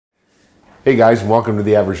Hey guys, and welcome to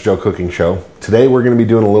the Average Joe Cooking Show. Today we're going to be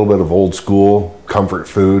doing a little bit of old school comfort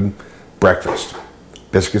food breakfast.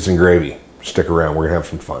 Biscuits and gravy. Stick around, we're going to have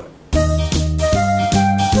some fun.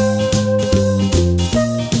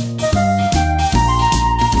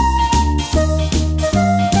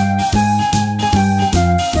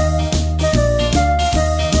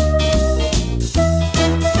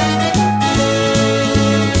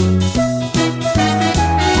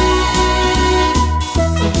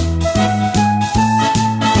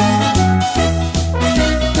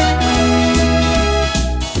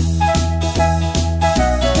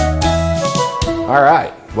 All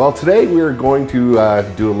right, well today we're going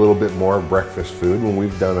to do a little bit more breakfast food when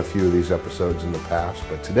we've done a few of these episodes in the past,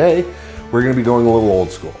 but today we're going to be going a little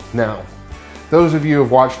old school. Now, those of you who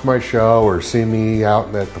have watched my show or seen me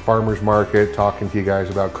out at the farmer's market talking to you guys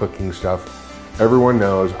about cooking stuff, everyone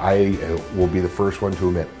knows I will be the first one to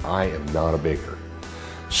admit I am not a baker.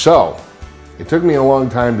 So, it took me a long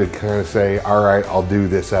time to kind of say, all right, I'll do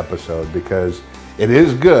this episode because it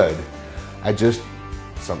is good.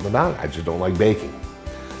 Something about it, I just don't like baking.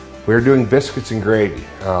 We're doing biscuits and gravy.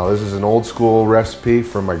 This is an old school recipe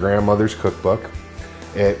from my grandmother's cookbook.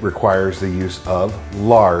 It requires the use of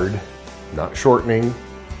lard, not shortening,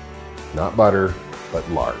 not butter, but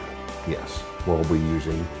lard. Yes, we'll be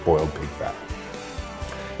using boiled pig fat.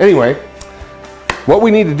 Anyway, what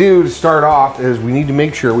we need to do to start off is we need to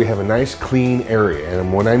make sure we have a nice clean area.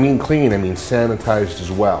 And when I mean clean, I mean sanitized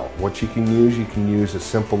as well. What you can use a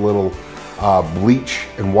simple little bleach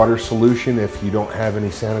and water solution if you don't have any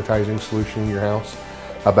sanitizing solution in your house.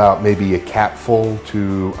 About maybe a capful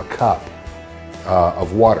to a cup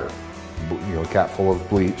of water. You know, a capful of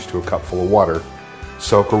bleach to a cupful of water.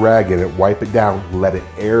 Soak a rag in it, wipe it down, let it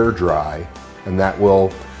air dry, and that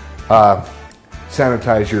will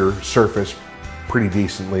sanitize your surface pretty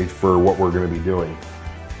decently for what we're going to be doing.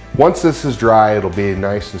 Once this is dry, it'll be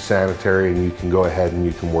nice and sanitary and you can go ahead and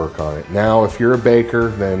you can work on it. Now, if you're a baker,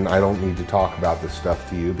 then I don't need to talk about this stuff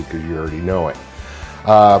to you because you already know it.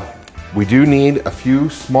 We do need a few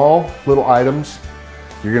small little items.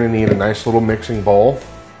 You're going to need a nice little mixing bowl.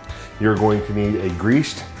 You're going to need a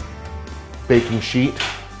greased baking sheet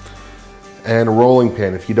and a rolling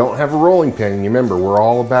pin. If you don't have a rolling pin, remember we're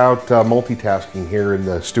all about multitasking here in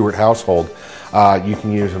the Stewart household. You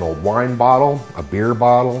can use an old wine bottle, a beer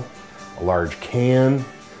bottle, a large can,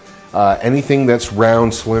 anything that's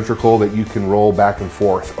round, cylindrical that you can roll back and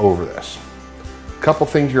forth over this. A couple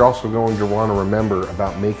things you're also going to want to remember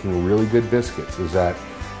about making really good biscuits is that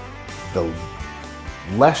the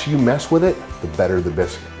less you mess with it, the better the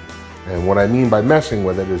biscuit. And what I mean by messing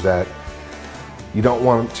with it is that you don't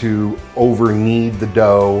want to over knead the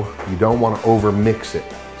dough. You don't want to over mix it.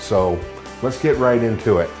 So let's get right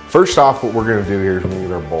into it. First off, what we're going to do here is we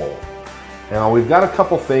need our bowl. Now we've got a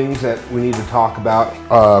couple things that we need to talk about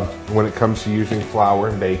when it comes to using flour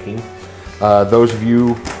and baking. Those of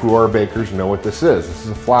you who are bakers know what this is. This is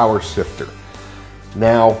a flour sifter.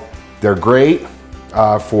 Now they're great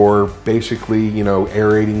for basically, you know,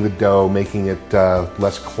 aerating the dough, making it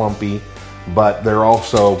less clumpy, but they're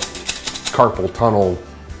also carpal tunnel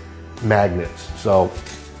magnets. So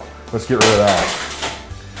let's get rid of that.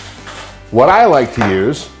 What I like to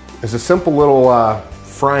use is a simple little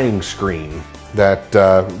frying screen that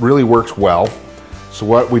really works well. So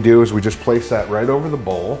what we do is we just place that right over the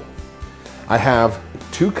bowl. I have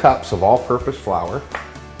 2 cups of all-purpose flour.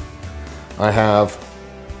 I have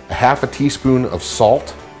a half a teaspoon of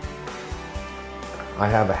salt. I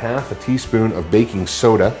have a half a teaspoon of baking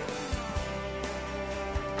soda.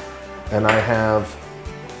 And I have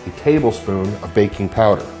a tablespoon of baking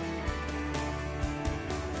powder.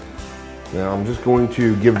 Now I'm just going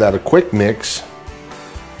to give that a quick mix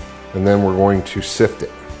and then we're going to sift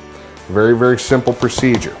it. Very, very simple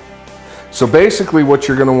procedure. So basically what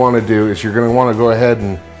you're going to want to do is you're going to want to go ahead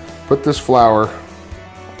and put this flour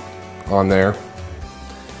on there.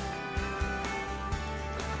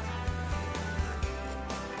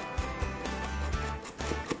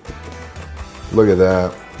 Look at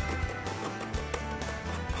that.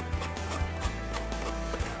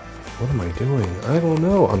 What am I doing? I don't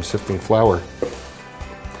know. I'm sifting flour.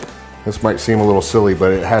 This might seem a little silly,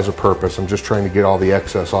 but it has a purpose. I'm just trying to get all the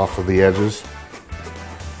excess off of the edges.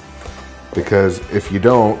 Because if you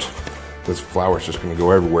don't, this flour is just going to go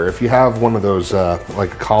everywhere. If you have one of those,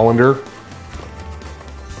 like a colander.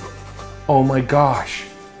 Oh my gosh.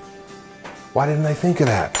 Why didn't I think of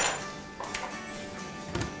that?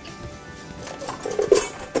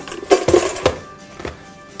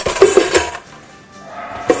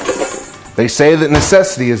 They say that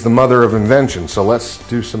necessity is the mother of invention, so let's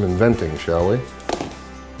do some inventing, shall we?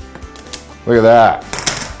 Look at that.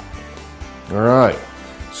 All right,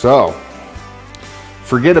 so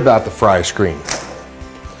forget about the fry screen.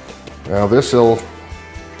 Now this will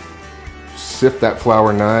sift that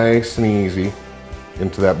flour nice and easy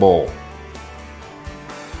into that bowl.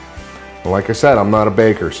 Well, like I said, I'm not a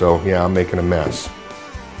baker, so yeah, I'm making a mess.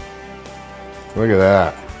 Look at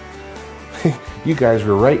that. You guys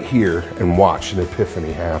were right here and watched an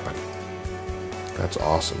epiphany happen. That's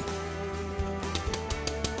awesome.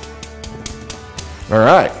 All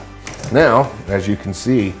right, now, as you can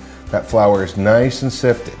see, that flour is nice and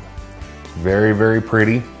sifted. Very, very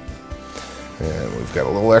pretty. And we've got a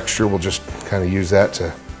little extra. We'll just kind of use that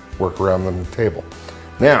to work around the table.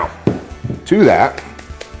 Now, to that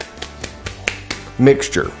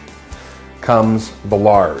mixture comes the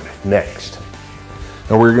lard next.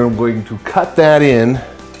 And we're going to cut that in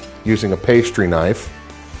using a pastry knife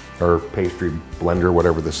or pastry blender,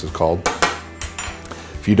 whatever this is called.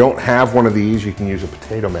 If you don't have one of these, you can use a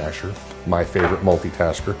potato masher, my favorite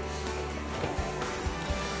multitasker.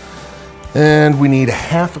 And we need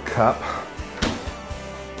 1/2 cup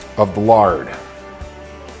of the lard.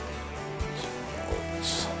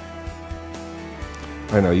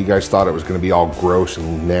 I know you guys thought it was going to be all gross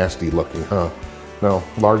and nasty looking, huh? No,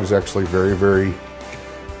 lard is actually very, very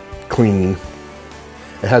clean.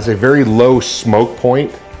 It has a very low smoke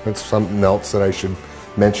point. That's something else that I should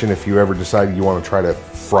mention if you ever decide you want to try to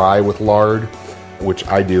fry with lard, which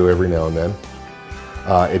I do every now and then.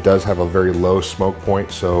 It does have a very low smoke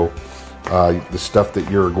point, so the stuff that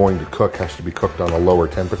you're going to cook has to be cooked on a lower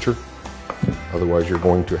temperature. Otherwise, you're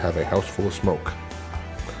going to have a house full of smoke.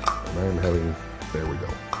 And I am having, there we go.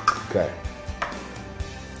 Okay.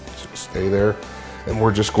 So stay there. And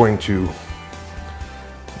we're just going to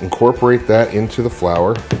incorporate that into the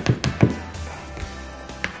flour.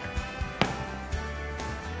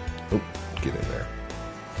 Oop, get in there.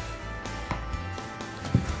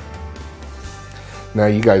 Now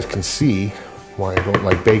you guys can see why I don't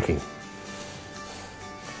like baking.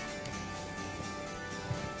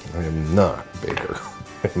 I am not a baker.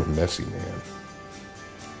 I'm a messy man.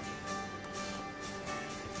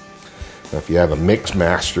 Now if you have a mix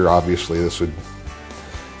master, obviously this would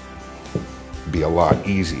be a lot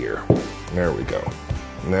easier. There we go.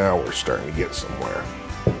 Now we're starting to get somewhere.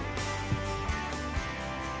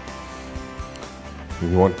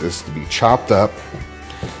 You want this to be chopped up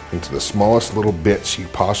into the smallest little bits you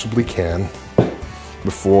possibly can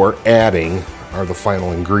before adding the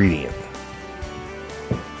final ingredient.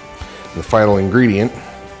 And the final ingredient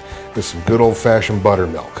is some good old-fashioned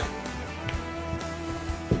buttermilk.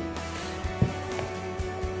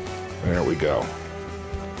 There we go.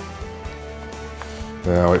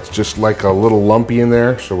 Now it's just like a little lumpy in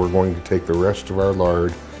there, so we're going to take the rest of our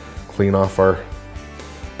lard, clean off our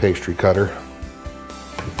pastry cutter.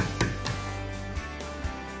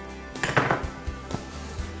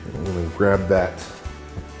 I'm going to grab that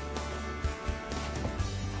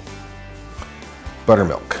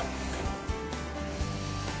buttermilk.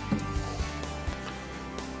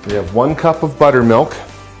 We have 1 cup of buttermilk.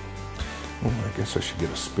 Oh, I guess I should get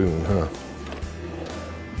a spoon, huh?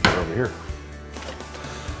 Over here.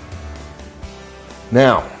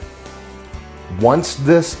 Now, once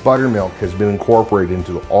this buttermilk has been incorporated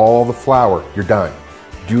into all the flour, you're done.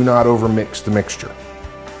 Do not overmix the mixture.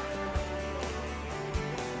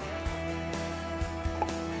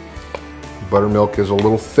 Buttermilk is a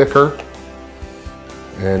little thicker,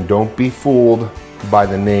 and don't be fooled by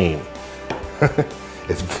the name.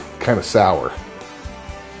 It's kind of sour.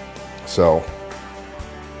 So,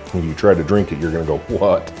 when you try to drink it, you're going to go,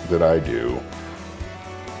 what did I do?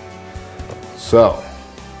 So,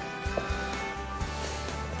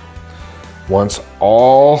 once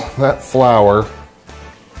all that flour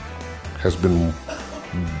has been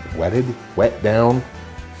wet down,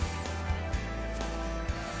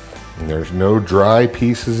 and there's no dry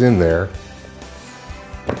pieces in there,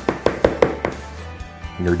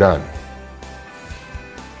 you're done.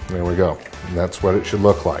 There we go. And that's what it should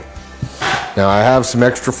look like. Now I have some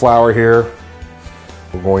extra flour here.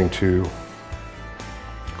 We're going to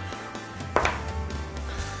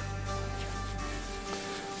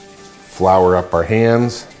flour up our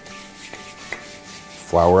hands,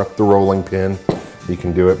 flour up the rolling pin. You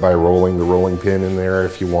can do it by rolling the rolling pin in there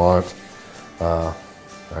if you want.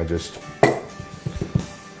 I just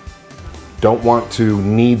don't want to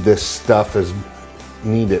knead this stuff as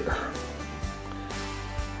knead it.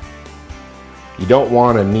 You don't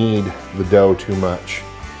want to knead the dough too much.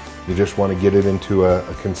 You just want to get it into a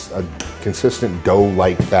consistent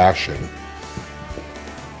dough-like fashion.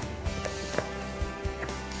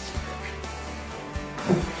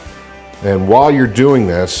 And while you're doing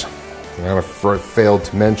this, I failed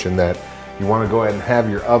to mention that you want to go ahead and have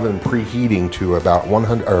your oven preheating to about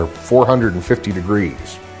 450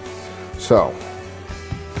 degrees. So,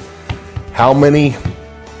 how many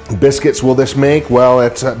biscuits will this make? Well,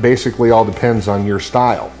 it basically all depends on your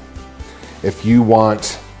style. If you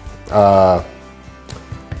want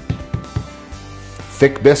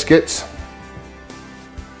thick biscuits,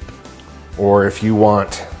 or if you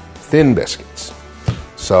want thin biscuits.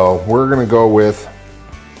 So we're going to go with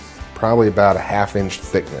probably about a 1/2 inch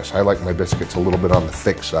thickness. I like my biscuits a little bit on the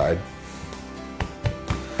thick side.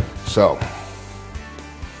 So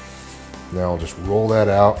now I'll just roll that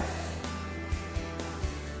out.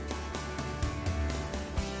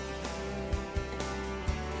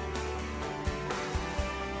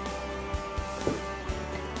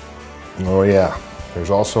 Oh yeah, there's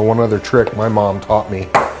also one other trick my mom taught me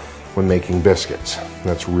when making biscuits.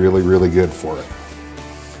 That's really, really good for it.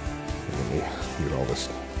 Let me get all this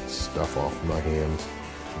stuff off my hands.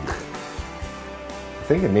 I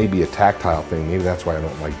think it may be a tactile thing. Maybe that's why I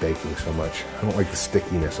don't like baking so much. I don't like the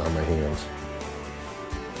stickiness on my hands.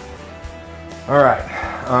 All right,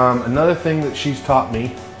 another thing that she's taught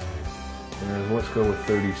me is, let's go with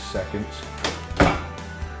 30 seconds.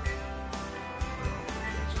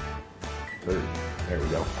 30, there we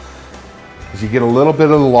go. Is you get a little bit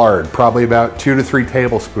of the lard, probably about 2 to 3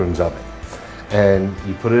 tablespoons of it. And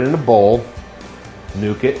you put it in a bowl,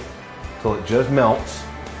 nuke it till it just melts.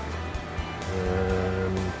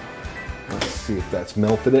 And let's see if that's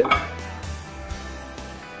melted it.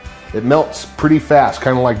 It melts pretty fast,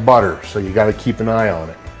 kind of like butter, so you got to keep an eye on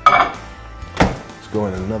it. Let's go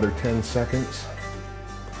in another 10 seconds.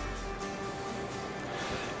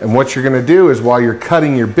 And what you're going to do is, while you're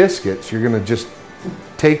cutting your biscuits, you're going to just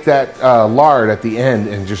take that lard at the end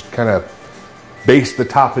and just kind of baste the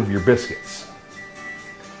top of your biscuits.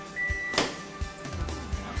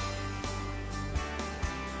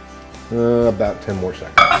 About 10 more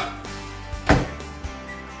seconds.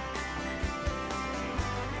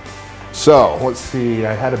 So, let's see,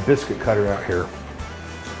 I had a biscuit cutter out here.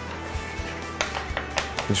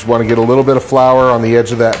 You just want to get a little bit of flour on the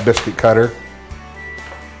edge of that biscuit cutter.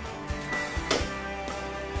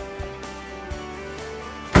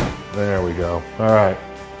 There we go. All right.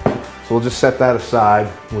 So we'll just set that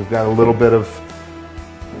aside. We've got a little bit of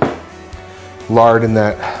lard in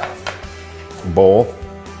that bowl.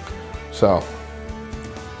 So,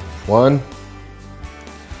 1,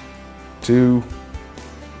 2,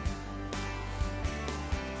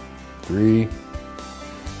 3,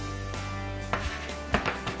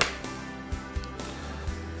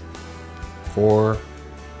 4,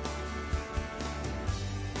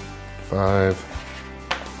 5,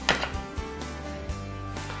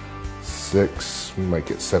 6, we might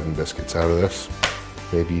get 7 biscuits out of this,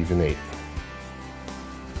 maybe even 8.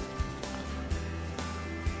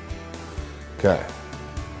 Okay,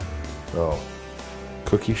 so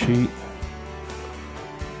cookie sheet.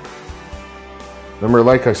 Remember,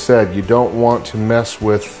 like I said, you don't want to mess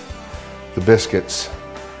with the biscuits.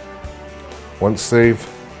 Once they've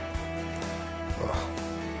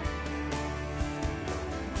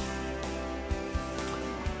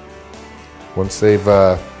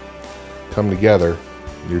come together,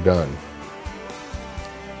 you're done.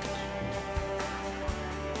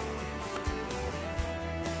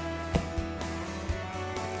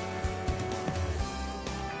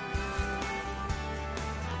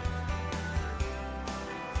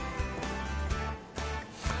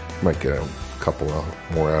 Might get a couple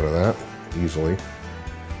more out of that easily.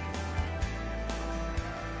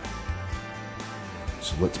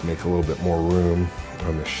 So let's make a little bit more room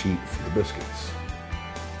on the sheet for the biscuits.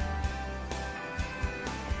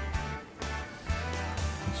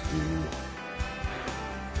 Let's do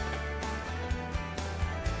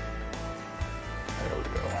there we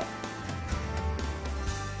go.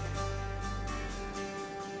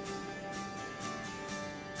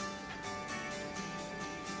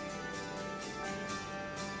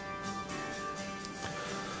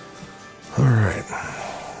 All right,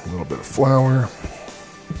 a little bit of flour.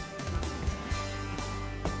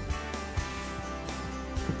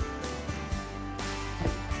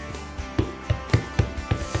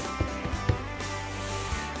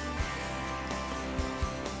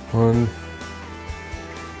 One,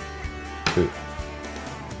 2. You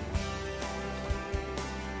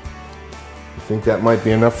think that might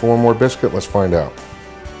be enough for one more biscuit? Let's find out.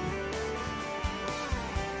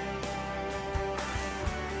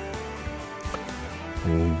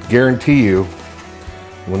 And guarantee you,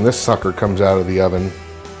 when this sucker comes out of the oven,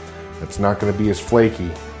 it's not going to be as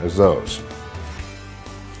flaky as those.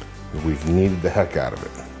 We've kneaded the heck out of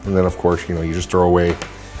it. And then, of course, you just throw away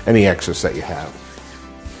any excess that you have.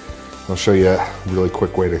 I'll show you a really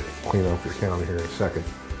quick way to clean off your counter here in a second.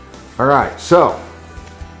 All right, so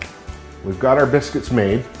we've got our biscuits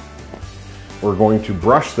made. We're going to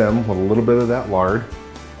brush them with a little bit of that lard.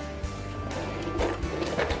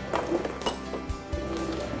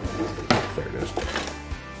 There it is.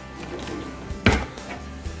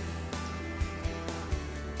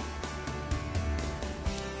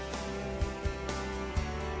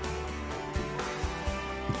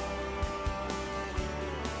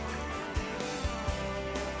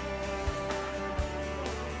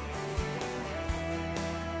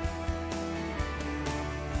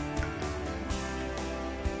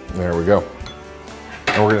 There we go.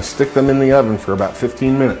 And we're going to stick them in the oven for about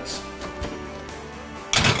 15 minutes.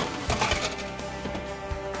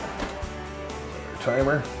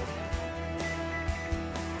 Timer.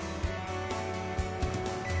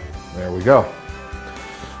 There we go.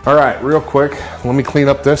 All right, real quick, let me clean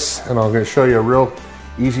up this, and I'm going to show you a real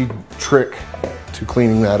easy trick to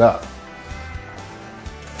cleaning that up.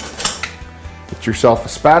 Get yourself a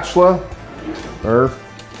spatula, or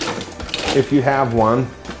if you have one,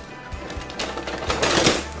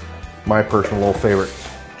 my personal little favorite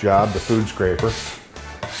job, the food scraper,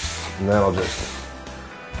 and that'll just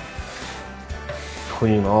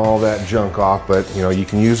clean all that junk off. But you know, you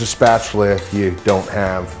can use a spatula if you don't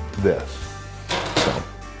have this.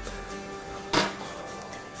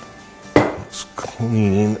 So let's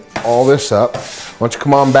clean all this up. Why don't you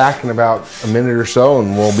come on back in about a minute or so,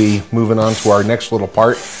 and we'll be moving on to our next little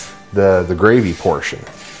part, the gravy portion.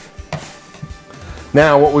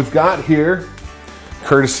 Now, what we've got here,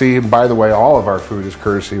 courtesy, and by the way, all of our food is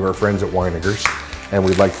courtesy of our friends at Weinigers, and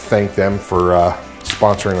we'd like to thank them for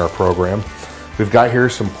sponsoring our program. We've got here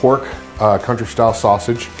some pork country style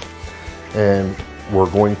sausage, and we're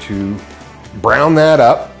going to brown that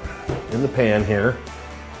up in the pan here.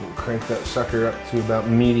 We'll crank that sucker up to about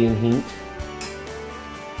medium heat,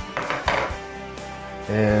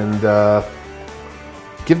 and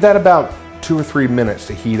give that about 2 or 3 minutes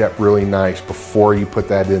to heat up really nice before you put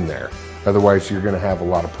that in there. Otherwise, you're going to have a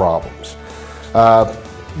lot of problems.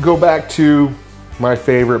 Go back to my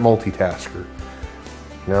favorite multitasker.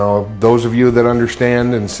 Now, those of you that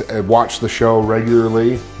understand and watch the show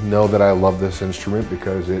regularly know that I love this instrument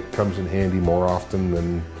because it comes in handy more often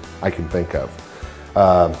than I can think of.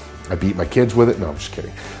 I beat my kids with it. No, I'm just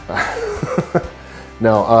kidding.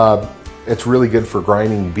 No, it's really good for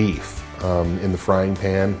grinding beef in the frying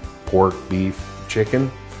pan, pork, beef,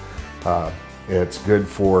 chicken. It's good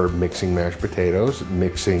for mixing mashed potatoes,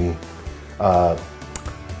 mixing,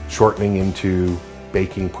 shortening into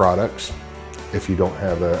baking products if you don't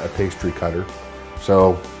have a pastry cutter.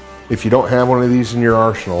 So if you don't have one of these in your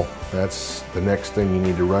arsenal, that's the next thing. You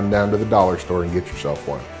need to run down to the dollar store and get yourself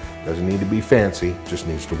one. Doesn't need to be fancy, just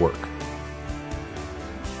needs to work.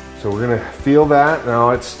 So we're gonna feel that.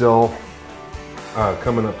 Now it's still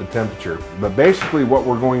coming up to temperature. But basically what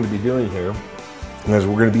we're going to be doing here is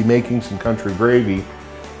we're going to be making some country gravy,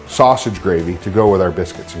 sausage gravy, to go with our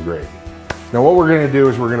biscuits and gravy. Now what we're going to do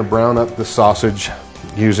is we're going to brown up the sausage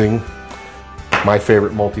using my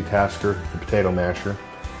favorite multitasker, the potato masher.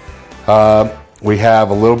 We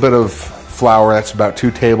have a little bit of flour, that's about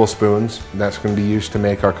 2 tablespoons, and that's going to be used to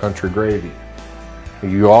make our country gravy.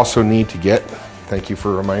 You also need to get, thank you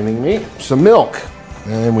for reminding me, some milk.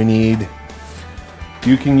 And we need,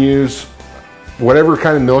 you can use whatever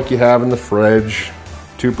kind of milk you have in the fridge,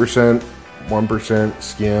 2%, 1%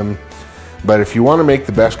 skim. But if you want to make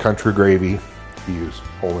the best country gravy, you use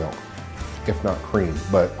whole milk, if not cream,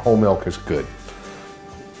 but whole milk is good.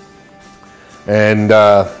 And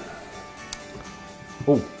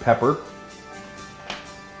pepper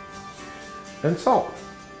and salt.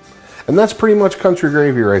 And that's pretty much country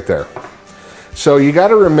gravy right there. So you got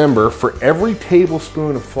to remember, for every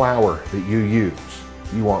tablespoon of flour that you use,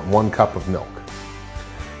 you want 1 cup of milk.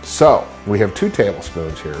 So we have 2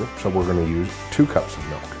 tablespoons here, so we're going to use 2 cups of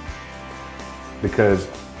milk because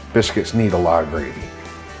biscuits need a lot of gravy.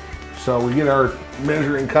 So we get our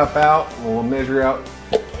measuring cup out, and we'll measure out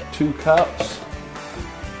 2 cups.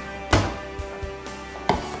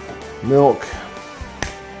 Milk.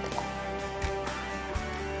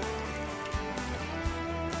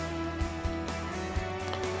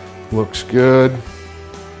 Looks good.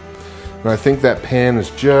 And I think that pan is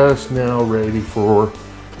just now ready for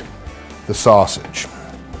the sausage.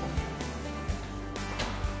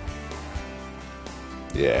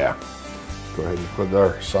 Yeah. Go ahead and put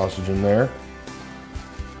our sausage in there.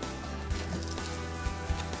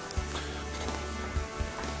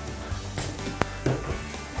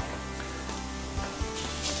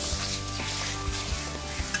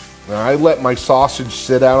 Now, I let my sausage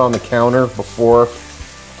sit out on the counter before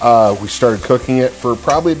We started cooking it for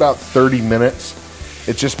probably about 30 minutes.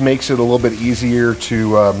 It just makes it a little bit easier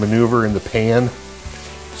to maneuver in the pan,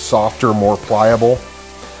 softer, more pliable.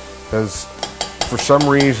 Because for some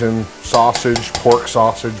reason, sausage, pork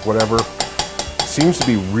sausage, whatever, seems to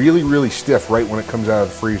be really, really stiff right when it comes out of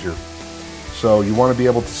the freezer. So you want to be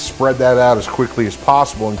able to spread that out as quickly as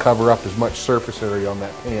possible and cover up as much surface area on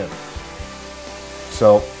that pan.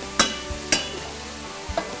 So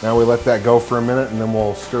now we let that go for a minute and then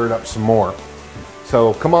we'll stir it up some more.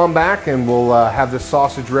 So come on back and we'll have this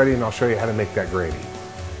sausage ready and I'll show you how to make that gravy.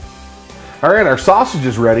 All right, our sausage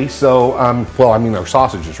is ready. So, well, I mean, our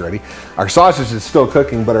sausage is ready. Our sausage is still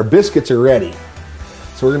cooking, but our biscuits are ready.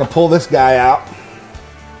 So we're gonna pull this guy out.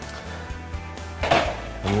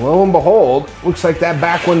 And lo and behold, looks like that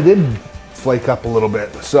back one did flake up a little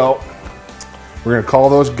bit. So we're gonna call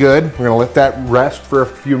those good. We're gonna let that rest for a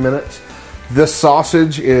few minutes. This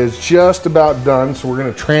sausage is just about done, so we're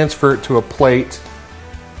gonna transfer it to a plate.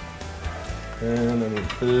 And then a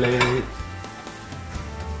plate.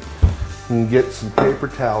 And get some paper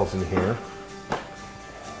towels in here.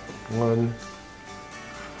 1,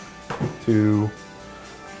 2,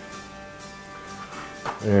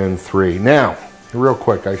 and 3. Now, real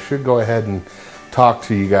quick, I should go ahead and talk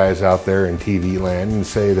to you guys out there in TV land and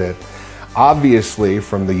say that obviously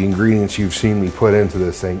from the ingredients you've seen me put into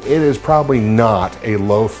this thing, it is probably not a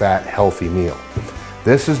low-fat, healthy meal.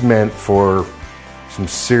 This is meant for some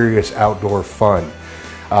serious outdoor fun.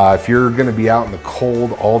 If you're going to be out in the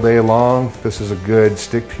cold all day long, this is a good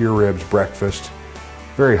stick-to-your-ribs breakfast.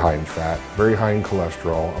 Very high in fat, very high in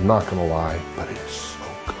cholesterol. I'm not going to lie, but it is so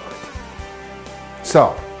good.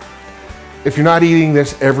 So, if you're not eating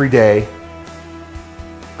this every day,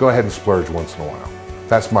 go ahead and splurge once in a while.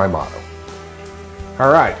 That's my motto.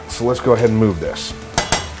 All right, so let's go ahead and move this.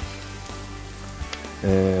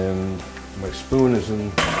 And my spoon is in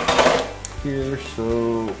here,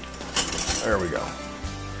 so there we go.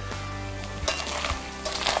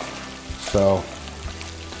 So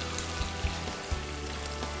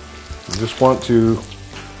you just want to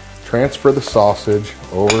transfer the sausage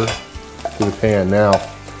over to the pan. Now,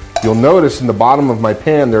 you'll notice in the bottom of my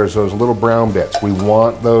pan there's those little brown bits. We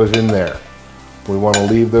want those in there. We want to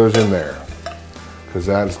leave those in there because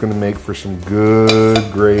that is going to make for some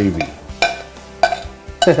good gravy.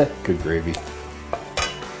 Good gravy.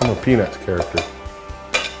 I'm a Peanuts character.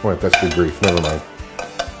 Wait, that's good grief. Never mind.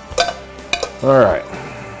 All right.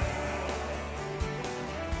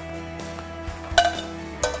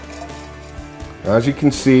 Now, as you can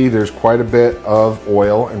see, there's quite a bit of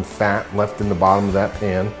oil and fat left in the bottom of that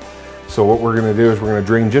pan. So what we're going to do is we're going to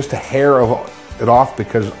drain just a hair of it off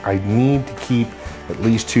because I need to keep at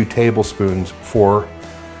least 2 tablespoons for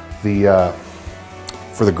the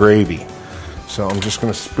gravy. So I'm just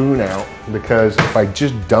going to spoon out because if I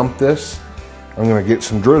just dump this, I'm going to get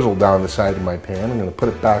some drizzle down the side of my pan. I'm going to put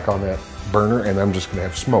it back on that burner and I'm just going to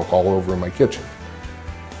have smoke all over in my kitchen.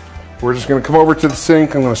 We're just going to come over to the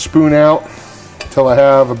sink. I'm going to spoon out until I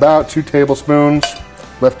have about 2 tablespoons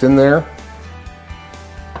left in there.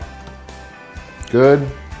 Good.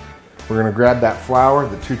 We're going to grab that flour,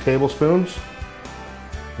 the 2 tablespoons.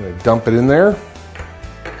 I'm going to dump it in there.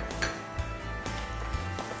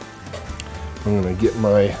 I'm going to get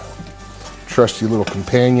my trusty little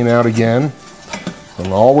companion out again. And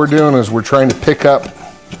all we're doing is we're trying to pick up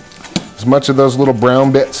as much of those little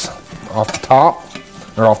brown bits off the top,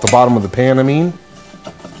 or off the bottom of the pan, I mean.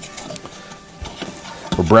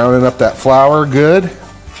 We're browning up that flour good.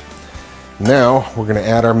 Now we're going to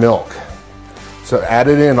add our milk. So add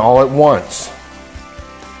it in all at once,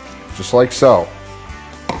 just like so.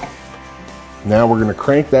 Now we're going to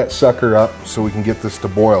crank that sucker up so we can get this to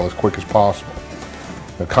boil as quick as possible.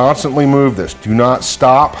 Now constantly move this. Do not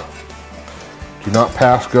stop. Do not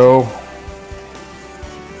pass go.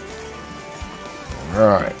 All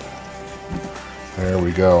right. There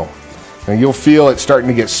we go. Now you'll feel it starting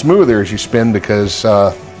to get smoother as you spin because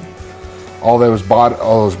all those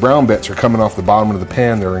brown bits are coming off the bottom of the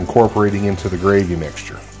pan. They're incorporating into the gravy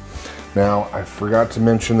mixture. Now I forgot to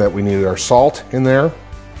mention that we needed our salt in there.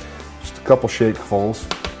 Just a couple shakefuls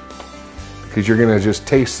because you're going to just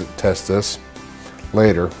test this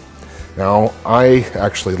later. Now I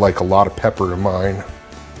actually like a lot of pepper in mine,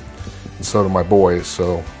 and so do my boys.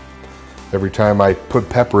 So every time I put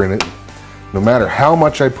pepper in it, no matter how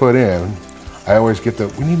much I put in, I always get the,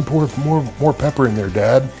 we need to pour more pepper in there,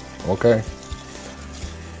 Dad. Okay.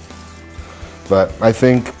 But I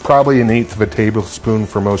think probably 1/8 of a tablespoon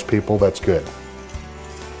for most people, that's good.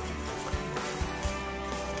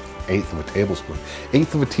 1/8 of a tablespoon.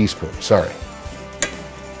 1/8 of a teaspoon, sorry.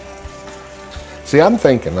 See, I'm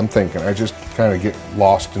thinking. I just kind of get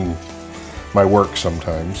lost in my work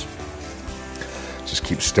sometimes. Just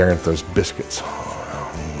keep staring at those biscuits.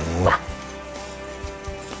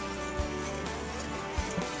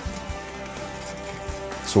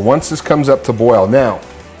 So once this comes up to boil, now,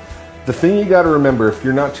 the thing you got to remember, if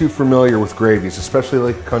you're not too familiar with gravies, especially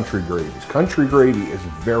like country gravies, country gravy is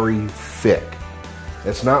very thick.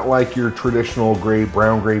 It's not like your traditional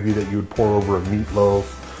brown gravy that you would pour over a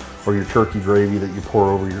meatloaf, or your turkey gravy that you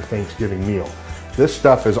pour over your Thanksgiving meal. This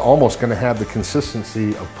stuff is almost going to have the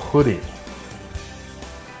consistency of pudding.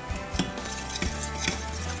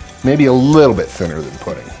 Maybe a little bit thinner than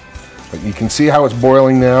pudding. But you can see how it's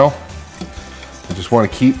boiling now. I just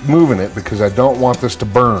want to keep moving it because I don't want this to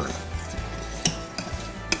burn.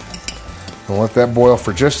 I'll let that boil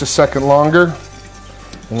for just a second longer.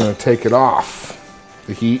 I'm going to take it off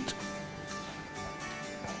the heat.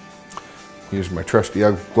 Use my trusty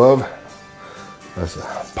Ugg glove as a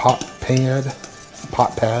pot pad.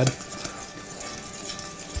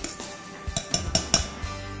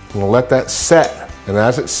 I'm going to let that set, and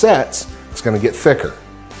as it sets, it's going to get thicker.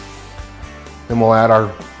 Then we'll add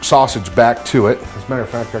our sausage back to it. As a matter of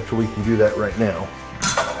fact, actually, we can do that right now.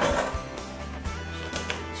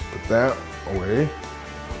 Let's put that away.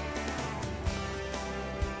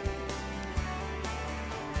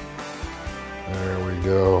 There we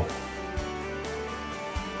go.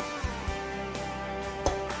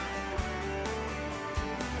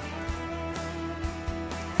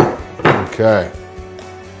 Okay.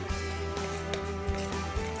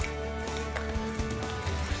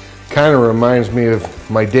 Kind of reminds me of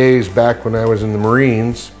my days back when I was in the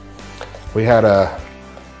Marines. We had a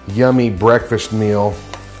yummy breakfast meal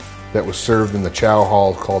that was served in the chow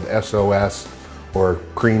hall called SOS, or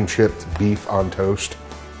cream chipped beef on toast.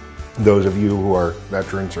 Those of you who are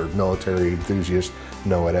veterans or military enthusiasts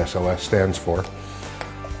know what SOS stands for.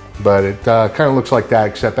 But it kind of looks like that,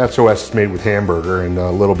 except SOS is made with hamburger and a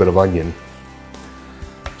little bit of onion.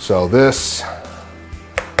 So this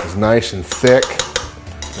is nice and thick.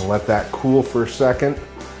 And let that cool for a second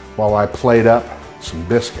while I plate up some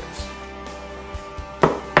biscuits.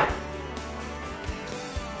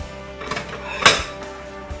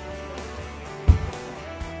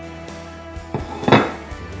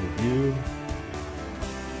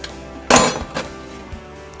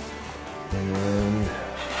 And there's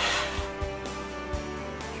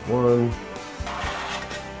one,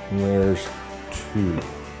 and there's two.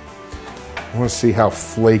 I want to see how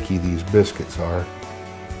flaky these biscuits are.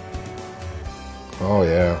 Oh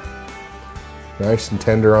yeah, nice and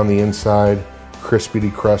tender on the inside,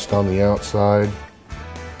 crispity crust on the outside.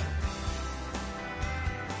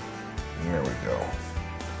 There we go.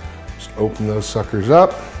 Just open those suckers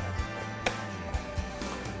up.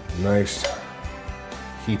 Nice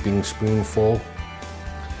heaping spoonful.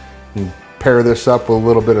 You pair this up with a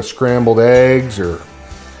little bit of scrambled eggs or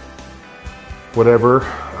whatever,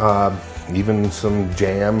 even some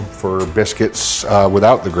jam for biscuits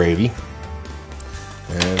without the gravy.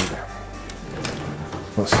 And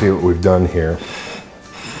let's see what we've done here.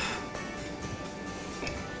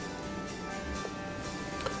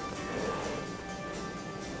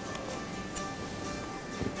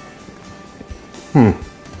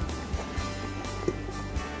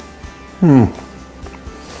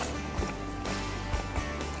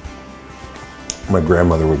 My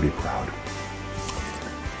grandmother would be proud.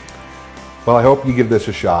 Well, I hope you give this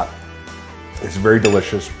a shot. It's very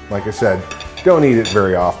delicious. Like I said, don't eat it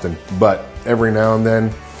very often, but every now and then,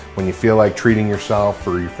 when you feel like treating yourself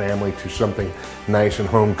or your family to something nice and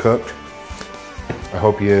home cooked, I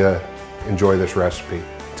hope you enjoy this recipe.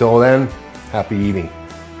 Till then, happy eating.